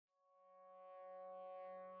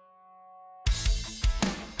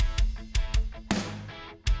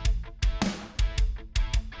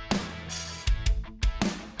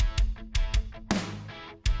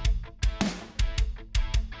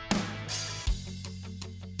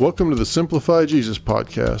Welcome to the Simplify Jesus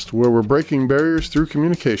podcast, where we're breaking barriers through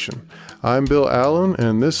communication. I'm Bill Allen,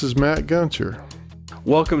 and this is Matt Gunter.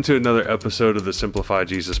 Welcome to another episode of the Simplify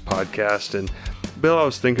Jesus podcast. And Bill, I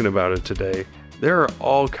was thinking about it today. There are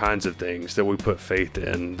all kinds of things that we put faith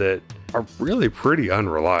in that are really pretty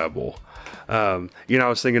unreliable. I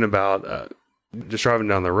was thinking about just driving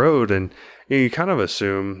down the road, and you kind of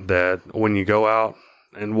assume that when you go out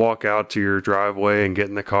and walk out to your driveway and get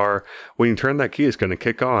in the car, when you turn that key, it's going to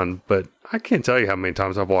kick on. But I can't tell you how many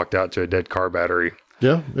times I've walked out to a dead car battery.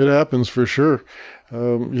 Yeah, it happens for sure.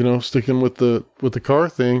 Sticking with the car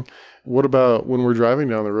thing, what about when we're driving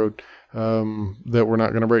down the road that we're not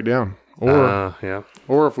going to break down? Or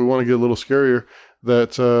if we want to get a little scarier,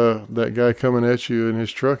 that guy coming at you in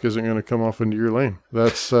his truck isn't going to come off into your lane.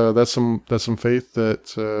 That's some faith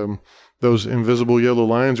that those invisible yellow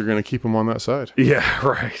lines are going to keep them on that side. Yeah,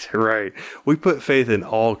 right. We put faith in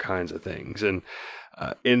all kinds of things. And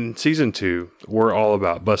in season 2, we're all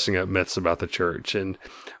about busting up myths about the church and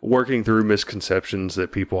working through misconceptions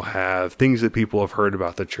that people have, things that people have heard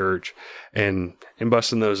about the church, and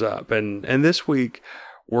busting those up. And this week,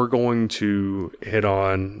 we're going to hit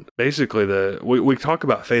on basically we talk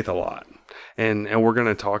about faith a lot. And we're going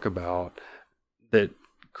to talk about that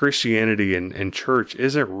Christianity and church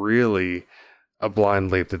isn't really a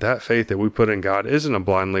blind leap, that faith that we put in God isn't a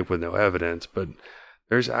blind leap with no evidence, but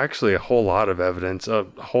there's actually a whole lot of evidence, a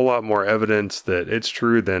whole lot more evidence that it's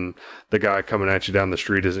true than the guy coming at you down the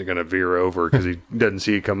street isn't going to veer over because he doesn't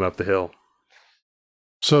see you coming up the hill.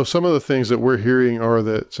 So some of the things that we're hearing are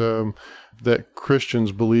that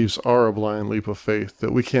Christians' beliefs are a blind leap of faith,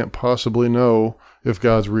 that we can't possibly know if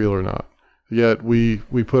God's real or not. Yet we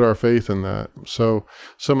put our faith in that. So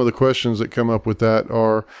some of the questions that come up with that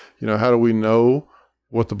are, how do we know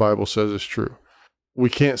what the Bible says is true? We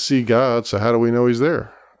can't see God, so how do we know he's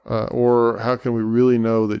there? Or how can we really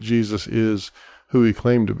know that Jesus is who he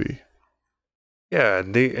claimed to be? Yeah,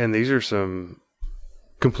 and these are some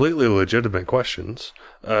completely legitimate questions,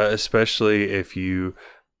 especially if you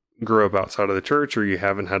grew up outside of the church or you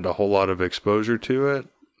haven't had a whole lot of exposure to it.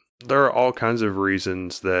 There are all kinds of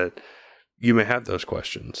reasons that you may have those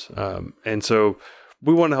questions. And so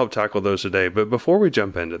we want to help tackle those today. But before we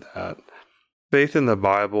jump into that, faith in the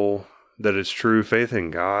Bible, that it's true, faith in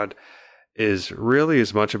God, is really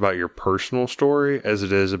as much about your personal story as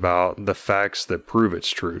it is about the facts that prove it's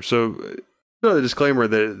true. So the disclaimer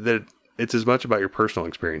that it's as much about your personal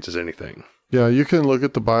experience as anything. Yeah, you can look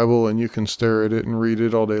at the Bible and you can stare at it and read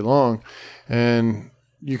it all day long, and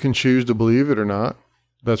you can choose to believe it or not.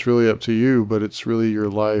 That's really up to you, but it's really your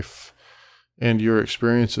life and your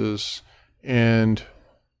experiences and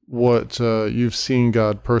what you've seen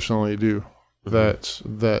God personally do.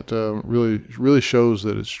 Mm-hmm. That really shows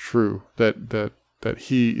that it's true, that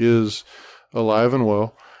he is alive and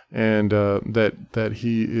well, and that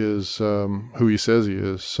he is who he says he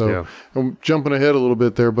is. So yeah. I'm jumping ahead a little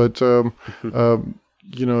bit there, but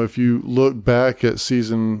if you look back at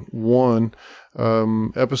season 1,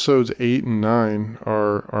 episodes 8 and 9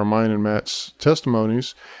 are mine and Matt's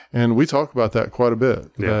testimonies, and we talk about that quite a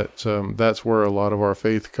bit. Yeah. That's where a lot of our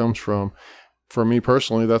faith comes from. For me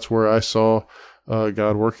personally, that's where I saw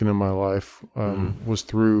God working in my life, was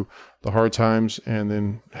through the hard times, and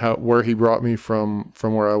then where he brought me from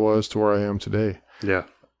where I was to where I am today. Yeah.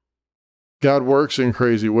 God works in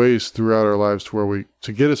crazy ways throughout our lives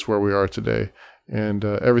to get us where we are today. And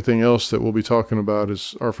everything else that we'll be talking about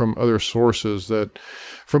are from other sources,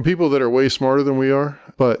 from people that are way smarter than we are,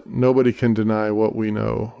 but nobody can deny what we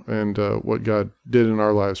know and what God did in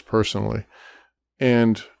our lives personally.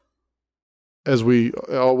 And as we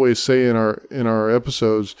always say in our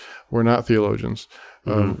episodes, we're not theologians.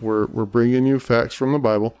 Mm-hmm. We're bringing you facts from the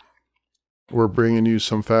Bible. We're bringing you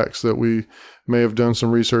some facts that we may have done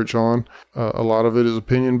some research on. A lot of it is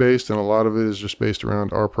opinion based, and a lot of it is just based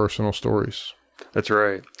around our personal stories. That's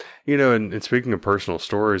right. And speaking of personal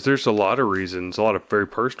stories, there's a lot of very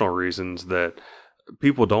personal reasons that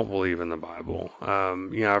people don't believe in the Bible.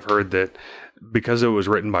 I've heard that because it was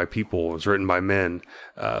written by people, it was written by men,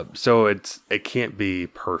 so it can't be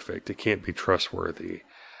perfect. It can't be trustworthy.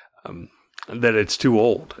 That it's too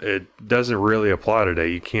old. It doesn't really apply today.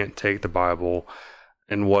 You can't take the Bible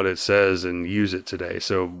and what it says and use it today.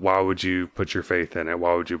 So why would you put your faith in it?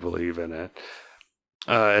 Why would you believe in it?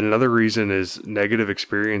 And another reason is negative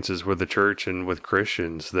experiences with the church and with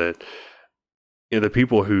Christians, that the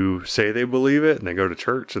people who say they believe it and they go to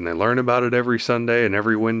church and they learn about it every Sunday and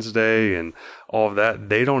every Wednesday and all of that,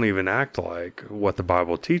 they don't even act like what the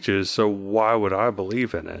Bible teaches. So why would I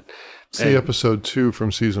believe in it? See episode 2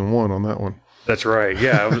 from season 1 on that one. That's right.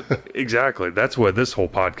 Yeah, exactly. That's what this whole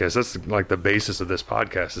podcast, that's like the basis of this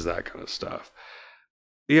podcast is that kind of stuff.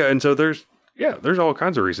 Yeah. And so there's all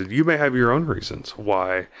kinds of reasons. You may have your own reasons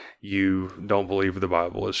why you don't believe the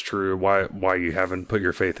Bible is true, why you haven't put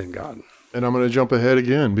your faith in God. And I'm going to jump ahead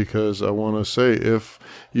again because I want to say if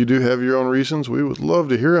you do have your own reasons, we would love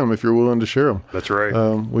to hear them if you're willing to share them. That's right.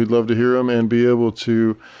 We'd love to hear them and be able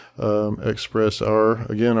to express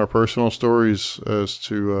our personal stories as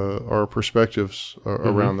to our perspectives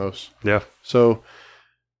around those. Yeah. So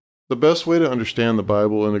the best way to understand the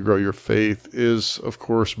Bible and to grow your faith is, of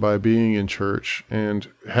course, by being in church and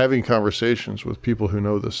having conversations with people who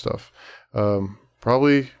know this stuff.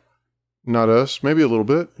 Probably not us, maybe a little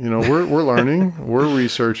bit. We're learning, we're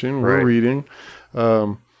researching, we're reading,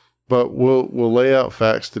 but we'll lay out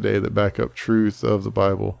facts today that back up truth of the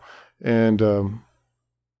Bible, and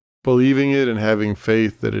believing it and having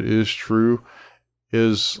faith that it is true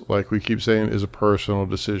is, like we keep saying, is a personal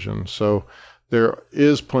decision. So there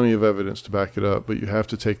is plenty of evidence to back it up, but you have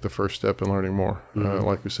to take the first step in learning more.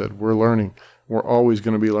 Like we said, we're learning. We're always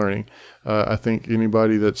going to be learning. I think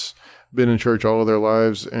anybody that's been in church all of their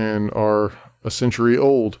lives and are a century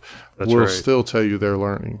old will still tell you they're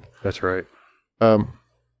learning. That's right.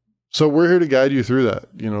 So we're here to guide you through that.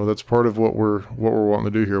 That's part of what we're wanting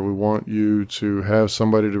to do here. We want you to have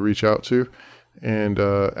somebody to reach out to and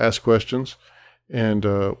ask questions. And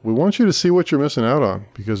we want you to see what you're missing out on,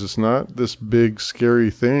 because it's not this big,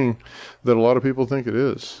 scary thing that a lot of people think it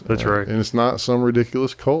is. That's right. And it's not some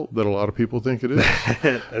ridiculous cult that a lot of people think it is.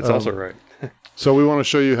 That's also right. So we want to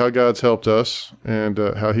show you how God's helped us and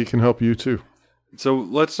how he can help you too. So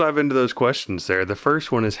let's dive into those questions there. The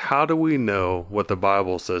first one is, how do we know what the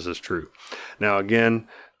Bible says is true? Now, again,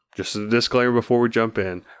 just a disclaimer before we jump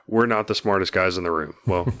in, we're not the smartest guys in the room.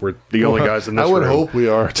 Well, we're the only guys in this room. I would hope we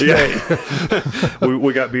are today. Yeah.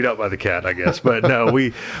 we got beat up by the cat, I guess. But no,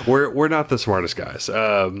 we're not the smartest guys.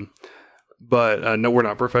 But no, we're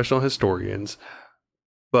not professional historians.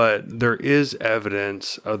 But there is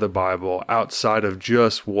evidence of the Bible outside of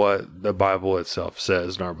just what the Bible itself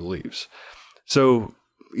says in our beliefs. So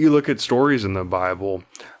you look at stories in the Bible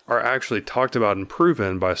are actually talked about and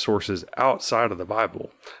proven by sources outside of the Bible.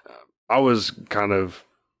 I was I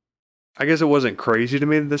guess it wasn't crazy to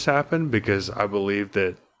me that this happened, because I believe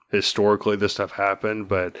that historically this stuff happened,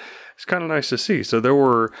 but it's kind of nice to see. So there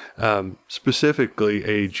were specifically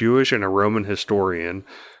a Jewish and a Roman historian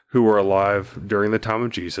who were alive during the time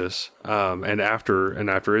of Jesus, and after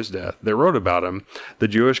his death. They wrote about him. The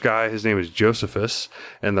Jewish guy, his name is Josephus,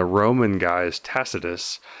 and the Roman guy is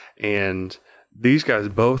Tacitus. And these guys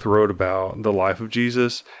both wrote about the life of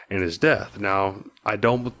Jesus and his death. Now, I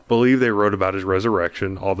don't believe they wrote about his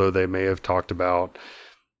resurrection, although they may have talked about,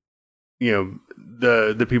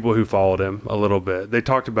 the people who followed him a little bit. They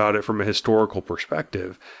talked about it from a historical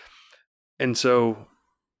perspective. And so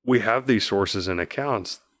we have these sources and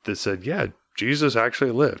accounts that said, yeah, Jesus actually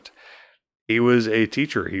lived. He was a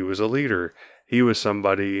teacher. He was a leader. He was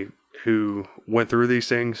somebody who went through these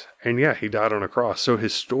things, and yeah, he died on a cross. So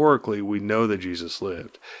historically, we know that Jesus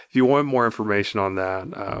lived. If you want more information on that,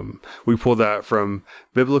 we pulled that from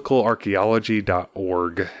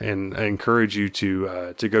biblicalarchaeology.org, and I encourage you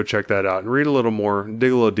to go check that out and read a little more,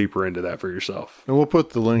 dig a little deeper into that for yourself. And we'll put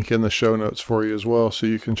the link in the show notes for you as well, so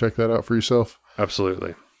you can check that out for yourself.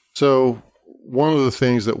 Absolutely. So one of the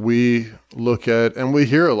things that we look at and we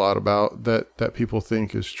hear a lot about that people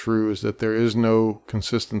think is true is that there is no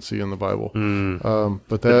consistency in the Bible.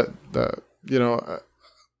 But that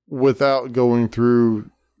without going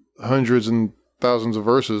through hundreds and thousands of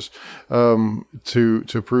verses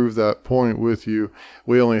to prove that point with you,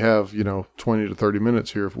 we only have 20 to 30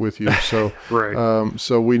 minutes here with you. So right.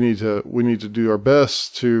 So we need to do our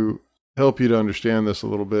best to help you to understand this a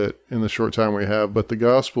little bit in the short time we have. But the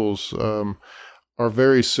Gospels are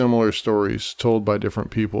very similar stories told by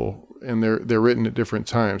different people, and they're written at different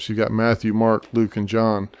times. You got Matthew, Mark, Luke, and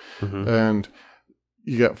John, and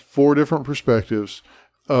you got 4 different perspectives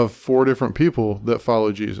of 4 different people that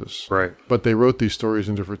follow Jesus. Right. But they wrote these stories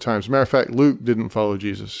in different times. Matter of fact, Luke didn't follow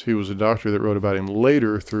Jesus. He was a doctor that wrote about him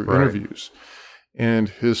later through interviews. And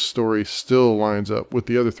his story still lines up with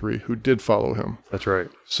the other 3 who did follow him. That's right.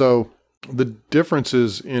 So the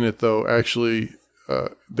differences in it, though, actually,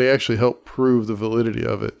 they actually help prove the validity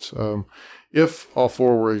of it. If all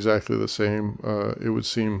 4 were exactly the same, it would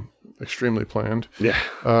seem extremely planned. Yeah.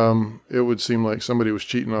 It would seem like somebody was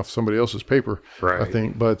cheating off somebody else's paper, right. I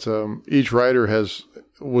think. But each writer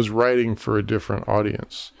was writing for a different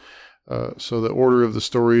audience. So the order of the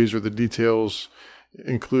stories or the details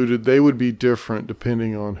included, they would be different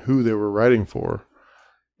depending on who they were writing for.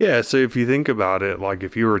 Yeah, so if you think about it, like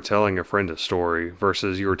if you were telling a friend a story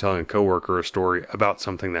versus you were telling a coworker a story about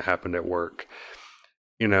something that happened at work,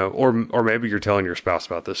 or maybe you're telling your spouse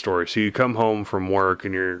about this story. So you come home from work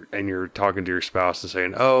and you're talking to your spouse and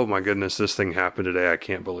saying, "Oh my goodness, this thing happened today. I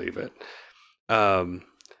can't believe it."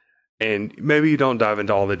 And maybe you don't dive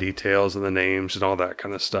into all the details and the names and all that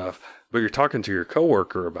kind of stuff, but you're talking to your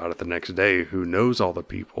coworker about it the next day who knows all the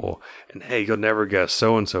people. And hey, you'll never guess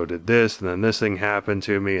so-and-so did this, and then this thing happened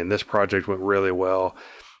to me, and this project went really well.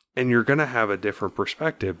 And you're going to have a different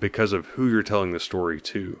perspective because of who you're telling the story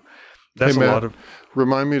to. That's Hey, Matt, a lot of...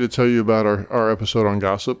 Remind me to tell you about our episode on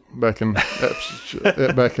gossip back in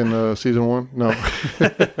season 1. No.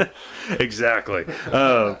 Exactly.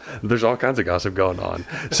 There's all kinds of gossip going on.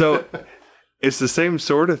 So it's the same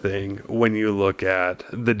sort of thing when you look at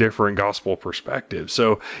the different gospel perspectives.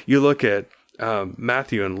 So you look at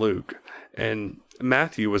Matthew and Luke, and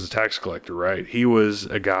Matthew was a tax collector, right? He was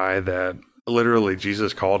a guy that literally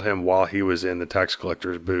Jesus called him while he was in the tax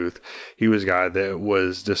collector's booth. He was a guy that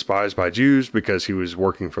was despised by Jews because he was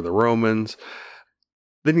working for the Romans.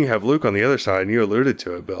 Then you have Luke on the other side, and you alluded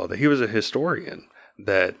to it, Bill, that he was a historian,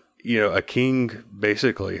 that a king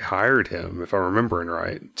basically hired him, if I'm remembering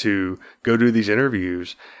right, to go do these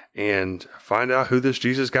interviews and find out who this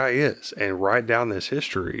Jesus guy is and write down this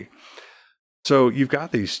history. So you've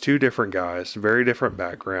got these two different guys, very different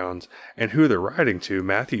backgrounds, and who they're writing to.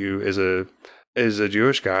 Matthew is a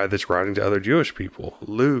Jewish guy that's writing to other Jewish people.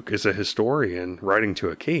 Luke is a historian writing to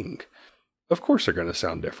a king. Of course they're going to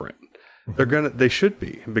sound different. They should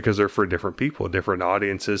be, because they're for different people, different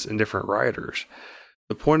audiences, and different writers.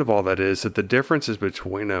 The point of all that is that the differences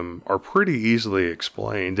between them are pretty easily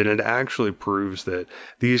explained, and it actually proves that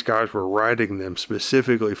these guys were writing them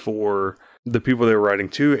specifically for the people they were writing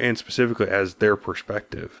to, and specifically as their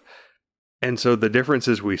perspective. And so the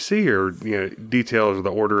differences we see are, details of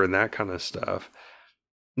the order and that kind of stuff.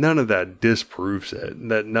 None of that disproves it.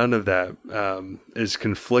 That none of that is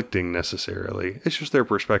conflicting necessarily. It's just their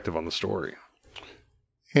perspective on the story.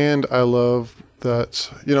 And I love that,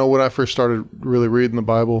 when I first started really reading the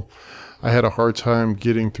Bible, I had a hard time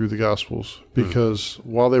getting through the Gospels because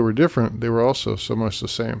while they were different, they were also so much the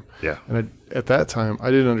same. Yeah. And at that time, I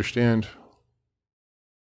didn't understand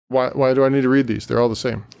why do I need to read these? They're all the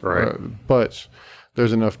same. Right. But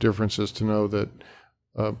there's enough differences to know that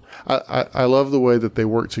I love the way that they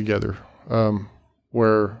work together,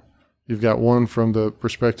 where you've got one from the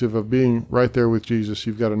perspective of being right there with Jesus.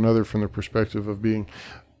 You've got another from the perspective of being,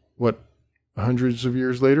 hundreds of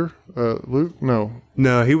years later? Luke?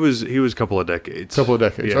 No, he was a couple of decades. Yeah,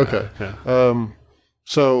 okay. Yeah.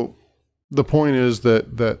 So the point is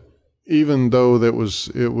that even though it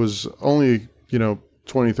was only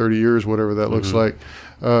 20, 30 years, whatever that looks like,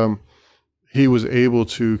 he was able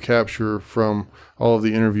to capture from all of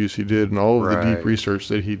the interviews he did and all of the deep research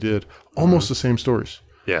that he did almost the same stories.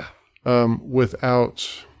 Yeah.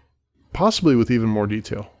 Possibly with even more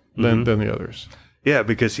detail than the others. Yeah,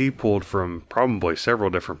 because he pulled from probably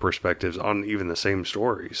several different perspectives on even the same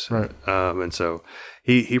stories. Right. And so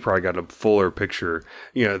he probably got a fuller picture.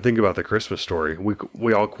 Think about the Christmas story.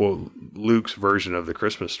 We all quote Luke's version of the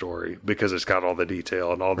Christmas story because it's got all the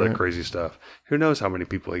detail and all the crazy stuff. Who knows how many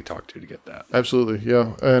people he talked to get that? Absolutely,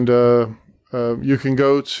 yeah. And you can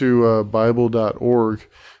go to Bible.org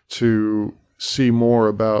to see more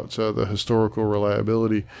about the historical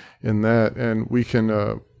reliability in that, and we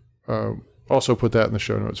can also put that in the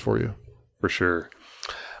show notes for you. For sure.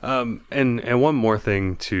 And one more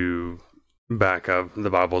thing to back up the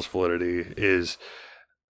Bible's validity is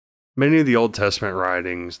many of the Old Testament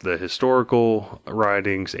writings, the historical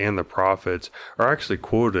writings and the prophets, are actually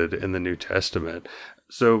quoted in the New Testament.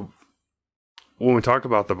 So when we talk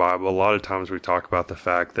about the Bible, a lot of times we talk about the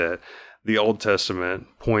fact that the Old Testament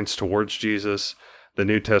points towards Jesus, the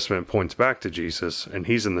New Testament points back to Jesus, and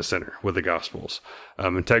he's in the center with the Gospels.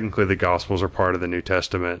 And technically the Gospels are part of the New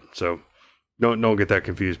Testament, so don't get that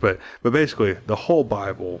confused. But basically, the whole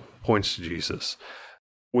Bible points to Jesus.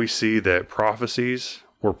 We see that prophecies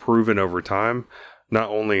were proven over time, not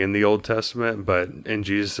only in the Old Testament, but in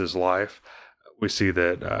Jesus' life. We see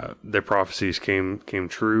that the prophecies came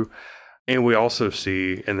true. And we also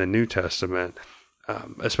see in the New Testament,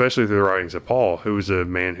 especially through the writings of Paul, who was a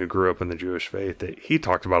man who grew up in the Jewish faith, that he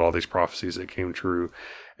talked about all these prophecies that came true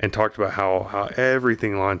and talked about how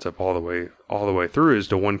everything lines up all the way through as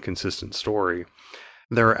to one consistent story.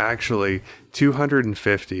 There are actually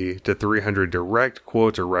 250 to 300 direct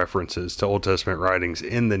quotes or references to Old Testament writings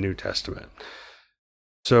in the New Testament.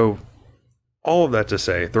 So all of that to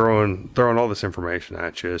say, throwing all this information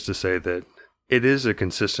at you, is to say that it is a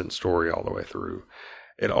consistent story all the way through.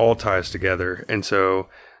 It all ties together. And so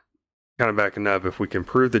kind of backing up, if we can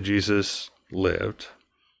prove that Jesus lived,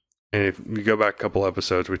 and if you go back a couple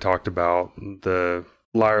episodes, we talked about the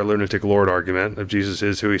liar, lunatic, Lord argument of Jesus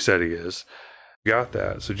is who he said he is. You got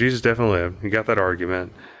that. So Jesus definitely lived. You got that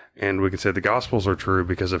argument. And we can say the Gospels are true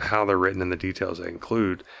because of how they're written and the details they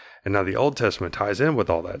include. And now the Old Testament ties in with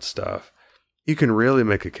all that stuff. You can really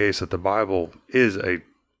make a case that the Bible is a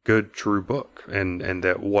good, true book and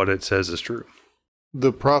that what it says is true.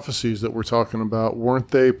 The prophecies that we're talking about, weren't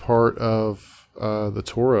they part of the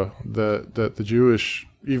Torah that the Jewish,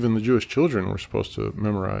 even the Jewish children were supposed to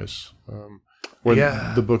memorize?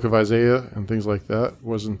 The book of Isaiah and things like that,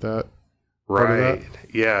 wasn't that? Right.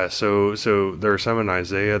 Yeah. So there are some in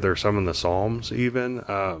Isaiah, there are some in the Psalms even.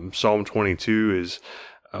 Psalm 22 is,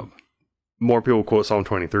 more people quote Psalm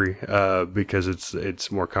 23 because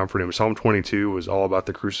it's more comforting. Psalm 22 was all about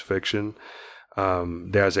the crucifixion,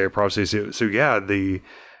 the Isaiah prophecies. So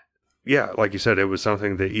like you said, it was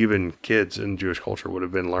something that even kids in Jewish culture would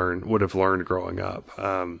have learned growing up,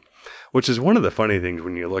 which is one of the funny things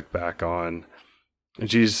when you look back on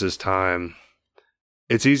Jesus' time.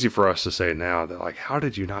 It's easy for us to say now that, like, how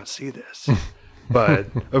did you not see this? But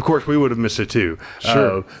of course we would have missed it too.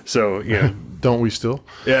 Sure. Don't we still?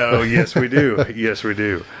 Yeah. Oh, yes, we do. Yes, we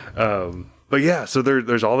do. But yeah, so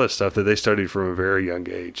there's all this stuff that they studied from a very young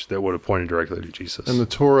age that would have pointed directly to Jesus. And the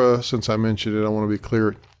Torah, since I mentioned it, I want to be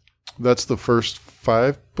clear. That's the first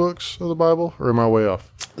 5 books of the Bible, or am I way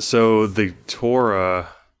off? So the Torah,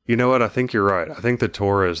 you know what? I think you're right. I think the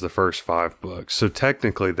Torah is the first 5 books. So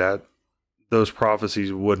technically those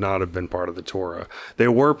prophecies would not have been part of the Torah. They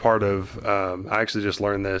were part of, I actually just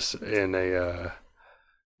learned this in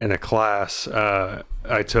a class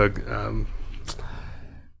I took.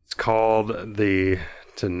 It's called the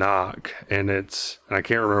Tanakh, and I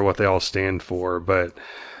can't remember what they all stand for, but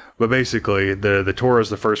basically the Torah is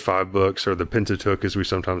the first 5 books, or the Pentateuch as we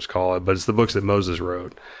sometimes call it, but it's the books that Moses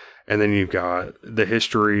wrote. And then you've got the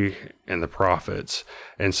history and the prophets.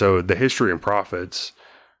 And so the history and prophets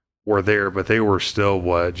were there, but they were still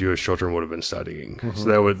what Jewish children would have been studying. Mm-hmm.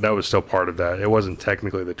 So that was still part of that. It wasn't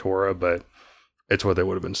technically the Torah, but it's what they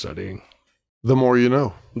would have been studying. The more you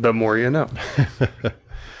know. The more you know.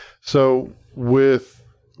 So with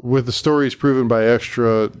the stories proven by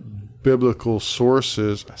extra biblical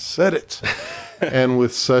sources, I said it, and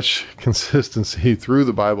with such consistency through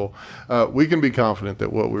the Bible, we can be confident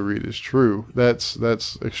that what we read is true. That's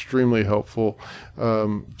extremely helpful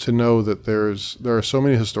to know that there are so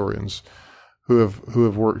many historians who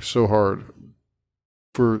have worked so hard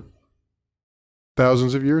for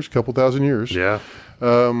thousands of years, couple thousand years,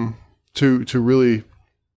 to really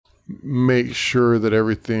make sure that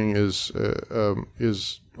everything is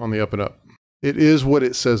on the up and up. It is what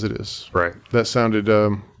it says it is. Right. That sounded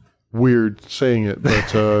weird saying it,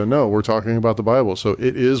 but no, we're talking about the Bible. So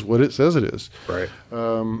it is what it says it is. Right.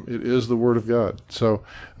 It is the Word of God. So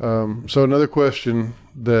another question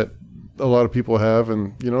that a lot of people have,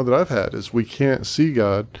 and that I've had, is we can't see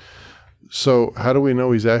God. So how do we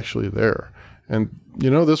know He's actually there? And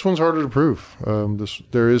this one's harder to prove.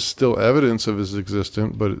 There is still evidence of His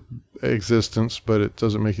existence, but it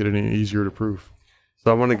doesn't make it any easier to prove. So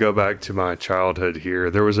I want to go back to my childhood here.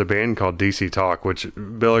 There was a band called DC Talk, which,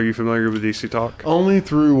 Bill, are you familiar with DC Talk? Only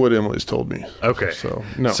through what Emily's told me. Okay. So,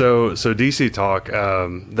 no. So DC Talk,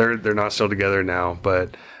 they're not still together now,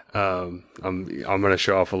 but I'm going to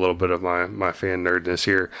show off a little bit of my fan nerdness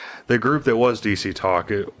here. The group that was DC Talk,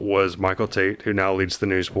 it was Michael Tate, who now leads the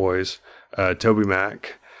Newsboys, Toby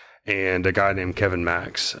Mac, and a guy named Kevin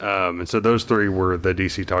Max. And so those 3 were the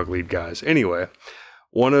DC Talk lead guys. Anyway,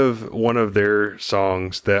 one of their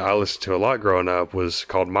songs that I listened to a lot growing up was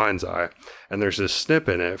called Mind's Eye. And there's this snip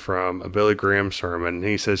in it from a Billy Graham sermon. And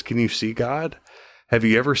he says, "Can you see God? Have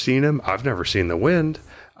you ever seen Him? I've never seen the wind.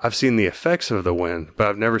 I've seen the effects of the wind, but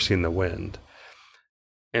I've never seen the wind."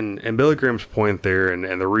 And Billy Graham's point there, and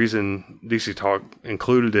the reason DC Talk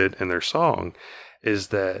included it in their song, is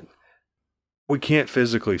that we can't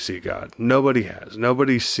physically see God. Nobody has.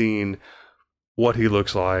 Nobody's seen what He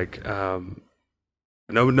looks like.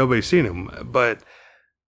 Nobody's seen Him. But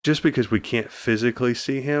just because we can't physically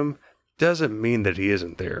see Him doesn't mean that He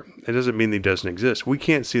isn't there. It doesn't mean that He doesn't exist. We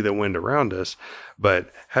can't see the wind around us,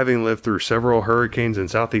 but having lived through several hurricanes in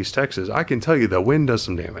southeast Texas, I can tell you the wind does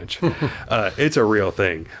some damage. It's a real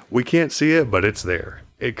thing. We can't see it, but it's there.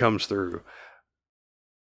 It comes through.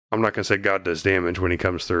 I'm not going to say God does damage when He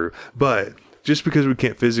comes through, but just because we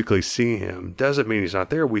can't physically see Him doesn't mean He's not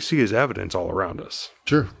there. We see His evidence all around us.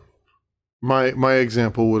 Sure. My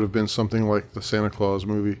example would have been something like the Santa Claus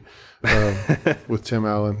movie with Tim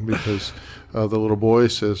Allen, because the little boy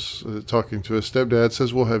says, talking to his stepdad,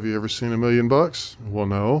 says, "Well, have you ever seen $1 million?" "Well,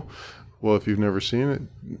 no." Well, if you've never seen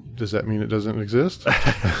it, does that mean it doesn't exist?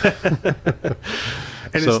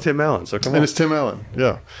 And it's Tim Allen, so come on. And it's Tim Allen,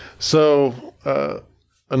 yeah. So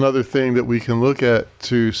another thing that we can look at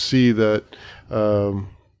to see that,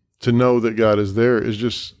 to know that God is there, is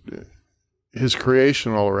just his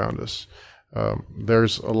creation all around us.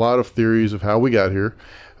 There's a lot of theories of how we got here,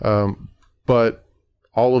 but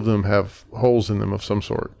all of them have holes in them of some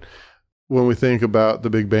sort. When we think about the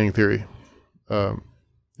Big Bang Theory,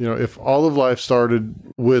 if all of life started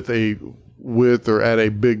with or at a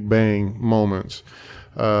Big Bang moment,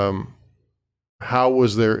 how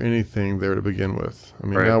was there anything there to begin with? I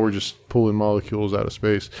mean, Right. Now we're just pulling molecules out of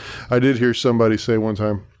space. I did hear somebody say one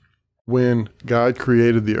time, when God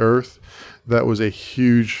created the earth, that was a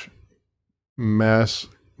huge mass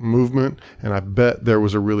movement, and I bet there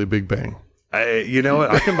was a really big bang. You know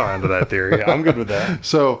what? I can buy into that theory. I'm good with that.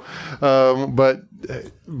 So, but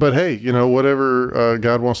hey, whatever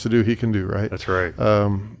God wants to do, he can do, right? That's right.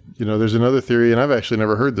 There's another theory, and I've actually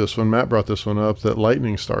never heard this one. Matt brought this one up, that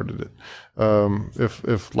lightning started it.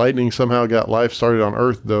 If lightning somehow got life started on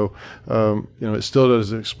Earth, though, it still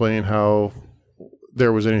doesn't explain how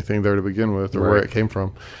there was anything there to begin with, or where it came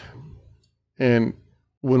from. And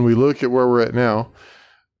when we look at where we're at now,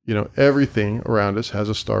 everything around us has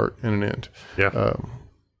a start and an end. Yeah.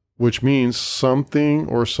 Which means something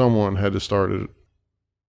or someone had to start it.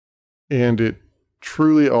 And it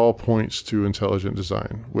truly all points to intelligent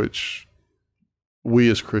design, which we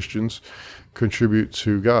as Christians contribute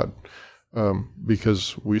to God,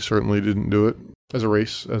 because we certainly didn't do it as a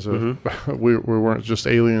race. We weren't just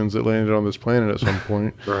aliens that landed on this planet at some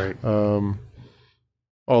point. Right.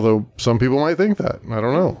 Although some people might think that. I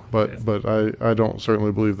don't know. But I don't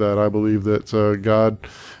certainly believe that. I believe that God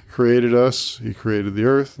created us. He created the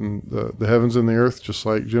earth and the heavens and the earth, just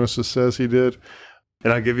like Genesis says he did.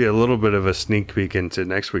 And I'll give you a little bit of a sneak peek into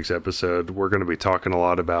next week's episode. We're going to be talking a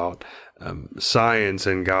lot about science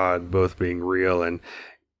and God both being real. And,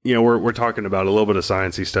 we're talking about a little bit of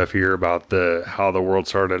sciencey stuff here about how the world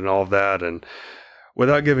started and all of that. And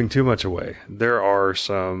without giving too much away, there are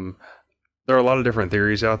a lot of different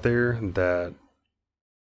theories out there that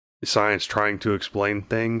science trying to explain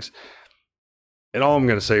things. And all I'm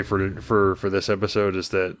going to say for this episode is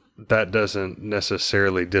that doesn't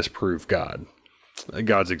necessarily disprove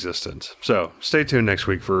God's existence. So stay tuned next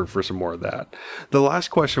week for some more of that. The last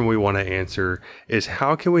question we want to answer is,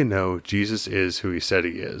 how can we know Jesus is who he said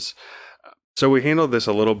he is? So we handled this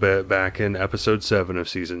a little bit back in episode 7 of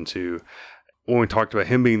season 2, when we talked about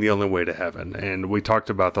him being the only way to heaven. And we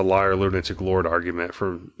talked about the liar, lunatic, Lord argument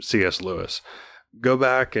from C.S. Lewis. Go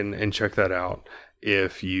back and check that out.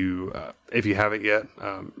 If you haven't yet,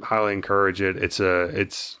 highly encourage it. It's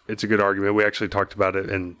a good argument. We actually talked about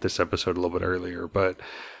it in this episode a little bit earlier, but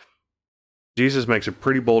Jesus makes a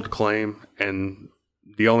pretty bold claim, and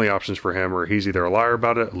the only options for him are he's either a liar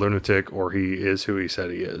about it, a lunatic, or he is who he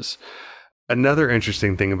said he is. Another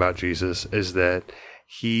interesting thing about Jesus is that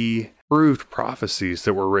he proved prophecies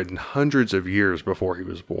that were written hundreds of years before he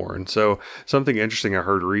was born. So something interesting I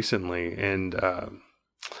heard recently, and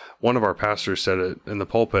one of our pastors said it in the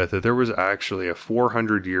pulpit, that there was actually a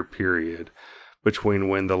 400-year period between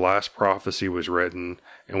when the last prophecy was written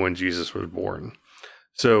and when Jesus was born.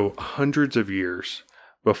 So hundreds of years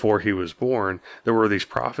before he was born, there were these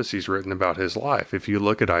prophecies written about his life. If you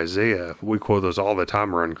look at Isaiah, we quote those all the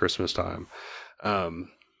time around Christmas time.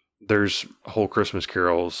 There's whole Christmas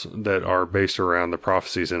carols that are based around the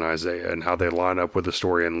prophecies in Isaiah and how they line up with the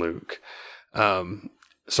story in Luke.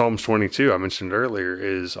 Psalms 22, I mentioned earlier,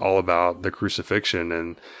 is all about the crucifixion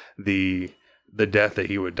and the death that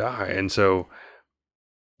he would die. And so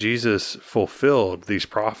Jesus fulfilled these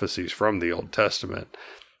prophecies from the Old Testament.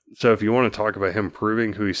 So if you want to talk about him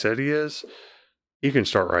proving who he said he is, you can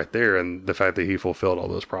start right there, and the fact that he fulfilled all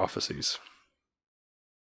those prophecies.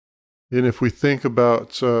 And if we think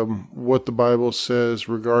about what the Bible says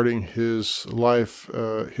regarding his life,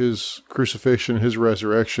 his crucifixion, his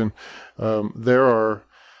resurrection, there are,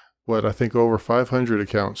 I think over 500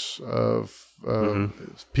 accounts of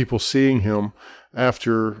people seeing him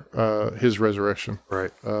after his resurrection.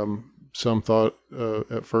 Right. Some thought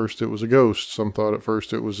at first it was a ghost. Some thought at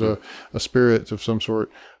first it was a spirit of some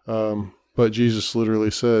sort. But Jesus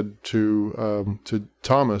literally said to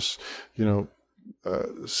Thomas,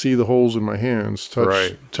 see the holes in my hands,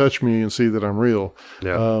 touch me and see that I'm real.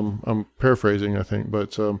 Yeah. I'm paraphrasing, I think,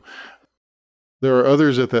 but there are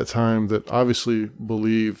others at that time that obviously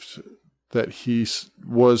believed that he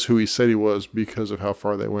was who he said he was because of how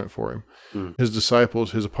far they went for him. His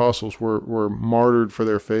disciples, his apostles were martyred for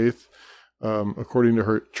their faith, according to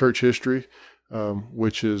her church history,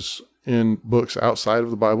 which is in books outside of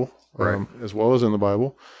the Bible. Right. as well as in the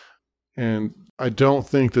Bible. And I don't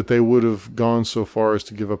think that they would have gone so far as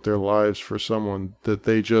to give up their lives for someone that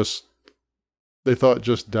they thought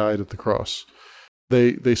just died at the cross.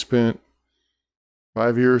 They spent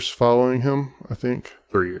 5 years following him, I think.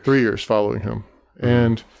 3 years. 3 years following him,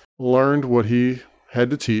 and learned what he had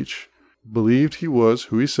to teach, believed he was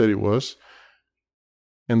who he said he was,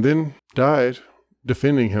 and then died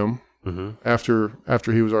defending him after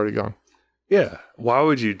he was already gone. Yeah. Why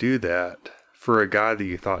would you do that for a guy that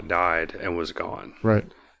you thought died and was gone? Right.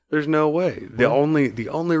 There's no way. The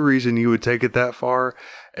only reason you would take it that far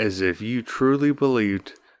is if you truly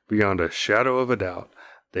believed beyond a shadow of a doubt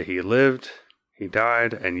that he lived, he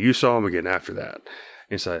died, and you saw him again after that.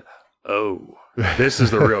 And said, "Oh, this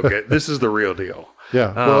is the real this is the real deal."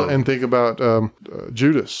 Yeah. Well, and think about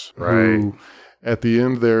Judas, Right. who at the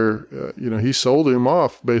end there, he sold him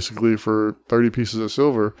off basically for 30 pieces of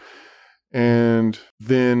silver, and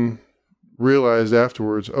then realized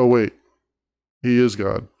afterwards, oh wait, he is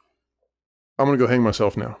God. I'm going to go hang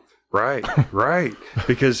myself now. Right, right.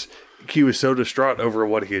 Because he was so distraught over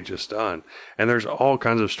what he had just done. And there's all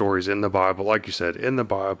kinds of stories in the Bible, like you said, in the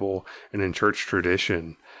Bible and in church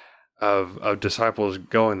tradition of disciples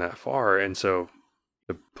going that far. And so,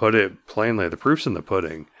 to put it plainly, the proof's in the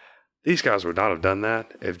pudding. These guys would not have done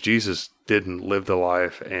that if Jesus didn't live the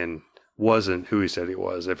life and wasn't who he said he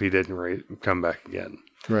was, if he didn't come back again.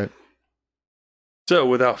 Right. So,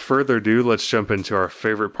 without further ado, let's jump into our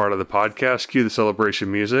favorite part of the podcast. Cue the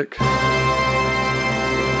celebration music. Time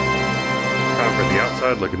for the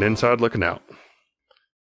outside looking inside, looking out.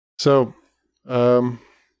 So,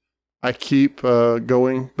 I keep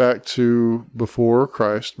going back to before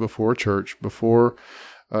Christ, before church, before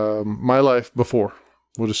my life before.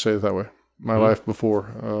 We'll just say it that way. My life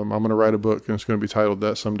before. I'm going to write a book, and it's going to be titled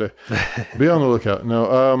that someday. Be on the lookout.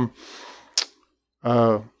 No.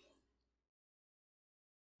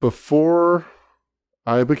 Before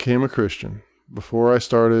I became a Christian, before I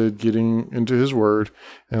started getting into his word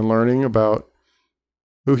and learning about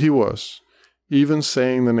who he was, even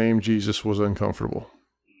saying the name Jesus was uncomfortable.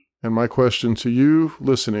 And my question to you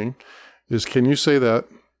listening is, can you say that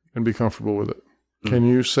and be comfortable with it? Can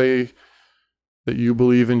you say that you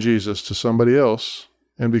believe in Jesus to somebody else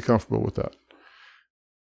and be comfortable with that?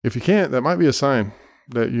 If you can't, that might be a sign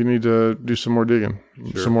that you need to do some more digging,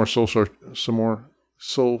 some more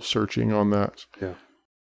soul searching on that. Yeah.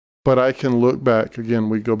 But I can look back, again,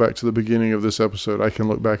 we go back to the beginning of this episode. I can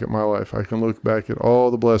look back at my life. I can look back at all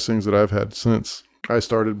the blessings that I've had since I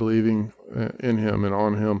started believing in him and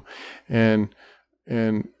on him, and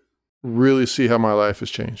really see how my life has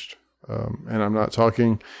changed. And I'm not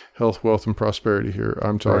talking health, wealth, and prosperity here.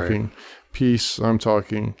 I'm talking peace. I'm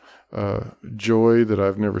talking joy that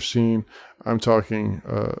I've never seen. I'm talking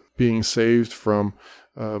being saved from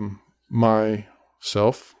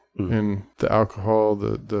myself and the alcohol,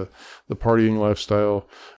 the partying lifestyle.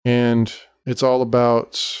 And it's all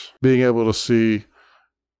about being able to see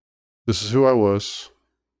this is who I was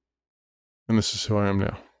and this is who I am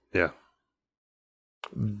now. Yeah.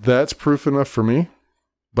 That's proof enough for me.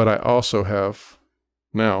 But I also have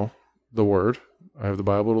now the Word. I have the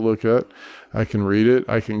Bible to look at. I can read it.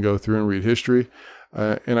 I can go through and read history.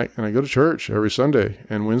 And I go to church every Sunday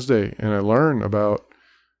and Wednesday, and I learn about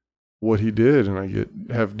what he did, and I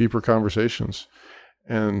have deeper conversations.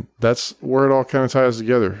 And that's where it all kind of ties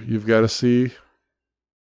together. You've got to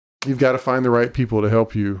find the right people to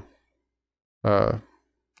help you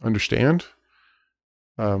understand.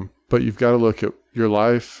 But you've got to look at your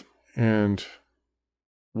life and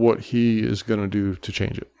what he is going to do to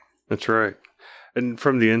change it. That's right. And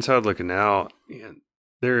from the inside looking out,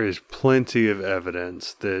 there is plenty of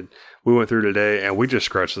evidence that we went through today, and we just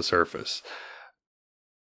scratched the surface.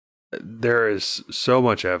 There is so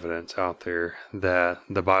much evidence out there that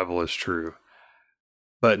the Bible is true.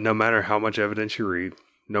 But no matter how much evidence you read,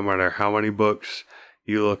 no matter how many books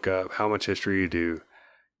you look up, how much history you do,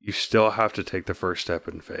 you still have to take the first step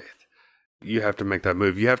in faith. You have to make that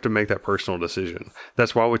move. You have to make that personal decision.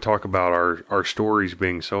 That's why we talk about our stories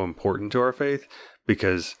being so important to our faith,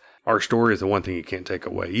 because our story is the one thing you can't take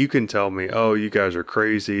away. You can tell me, oh, you guys are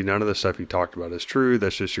crazy. None of the stuff you talked about is true.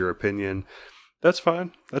 That's just your opinion. That's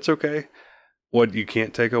fine. That's okay. What you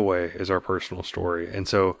can't take away is our personal story. And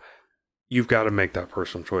so you've got to make that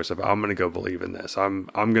personal choice of, I'm going to go believe in this. I'm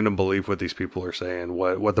going to believe what these people are saying,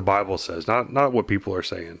 what the Bible says, not what people are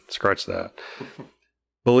saying. Scratch that.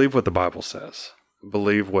 Believe what the Bible says.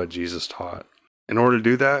 Believe what Jesus taught. In order to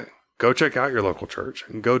do that, go check out your local church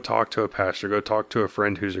and go talk to a pastor. Go talk to a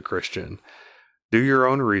friend who's a Christian. Do your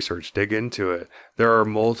own research. Dig into it. There are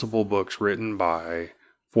multiple books written by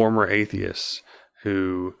former atheists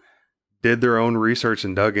who did their own research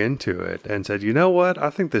and dug into it and said, you know what? I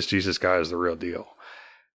think this Jesus guy is the real deal.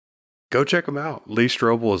 Go check him out. Lee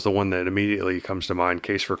Strobel is the one that immediately comes to mind,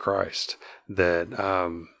 Case for Christ,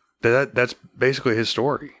 that's basically his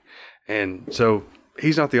story. And so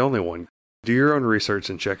he's not the only one. Do your own research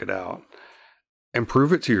and check it out and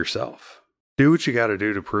prove it to yourself. Do what you got to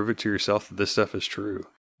do to prove it to yourself that this stuff is true.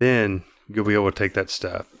 Then you'll be able to take that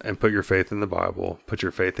step and put your faith in the Bible, put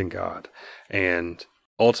your faith in God. And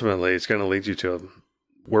ultimately, it's going to lead you to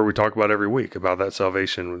where we talk about every week, about that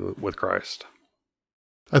salvation with Christ.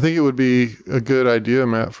 I think it would be a good idea,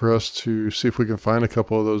 Matt, for us to see if we can find a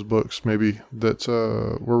couple of those books, maybe that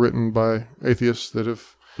were written by atheists that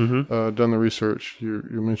have done the research. You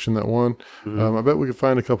mentioned that one. I bet we could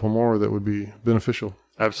find a couple more that would be beneficial.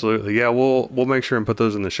 Absolutely. Yeah, we'll make sure and put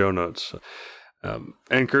those in the show notes. I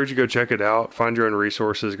encourage you to go check it out. Find your own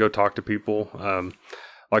resources. Go talk to people.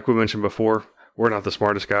 Like we mentioned before, we're not the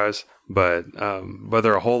smartest guys, but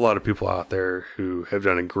there are a whole lot of people out there who have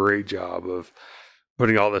done a great job of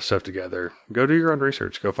putting all this stuff together. Go do your own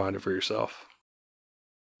research. Go find it for yourself.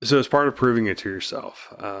 So as part of proving it to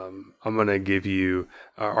yourself, I'm going to give you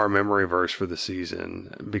our memory verse for the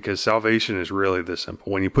season, because salvation is really this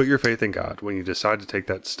simple. When you put your faith in God, when you decide to take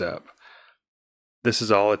that step, this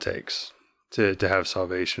is all it takes to have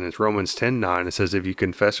salvation. It's Romans 10:9. It says, if you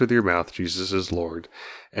confess with your mouth Jesus is Lord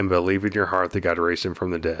and believe in your heart that God raised him from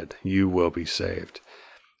the dead, you will be saved.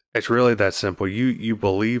 It's really that simple. You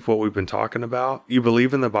believe what we've been talking about. You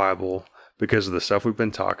believe in the Bible because of the stuff we've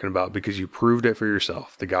been talking about, because you proved it for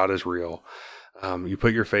yourself that God is real. You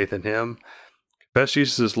put your faith in him, confess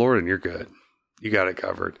Jesus is Lord, and you're good. You got it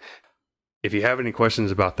covered. If you have any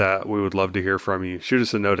questions about that, we would love to hear from you. Shoot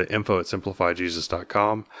us a note at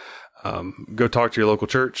info@simplifyjesus.com. Go talk to your local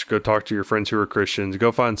church. Go talk to your friends who are Christians.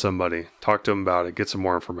 Go find somebody. Talk to them about it. Get some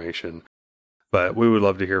more information. But we would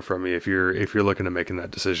love to hear from you if you're looking at making that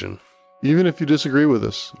decision. Even if you disagree with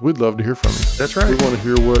us, we'd love to hear from you. That's right. We want to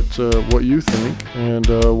hear what you think and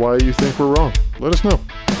why you think we're wrong. Let us know.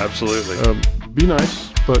 Absolutely. Be nice,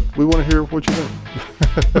 but we want to hear what you think.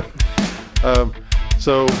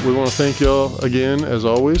 So we want to thank y'all again, as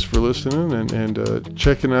always, for listening and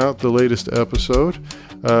checking out the latest episode.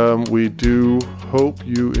 We do hope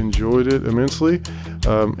you enjoyed it immensely.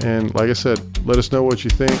 And like I said, let us know what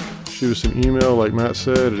you think. Shoot us an email, like Matt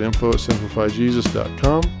said, at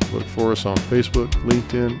info@simplifyjesus.com. Look for us on Facebook,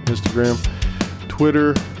 LinkedIn, Instagram,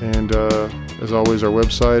 Twitter, and as always, our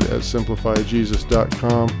website at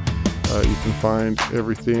simplifyjesus.com. You can find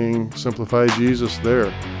everything Simplify Jesus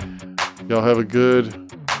there. Y'all have a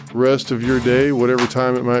good rest of your day, whatever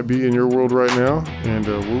time it might be in your world right now, and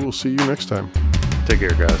we will see you next time. Take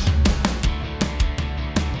care, guys.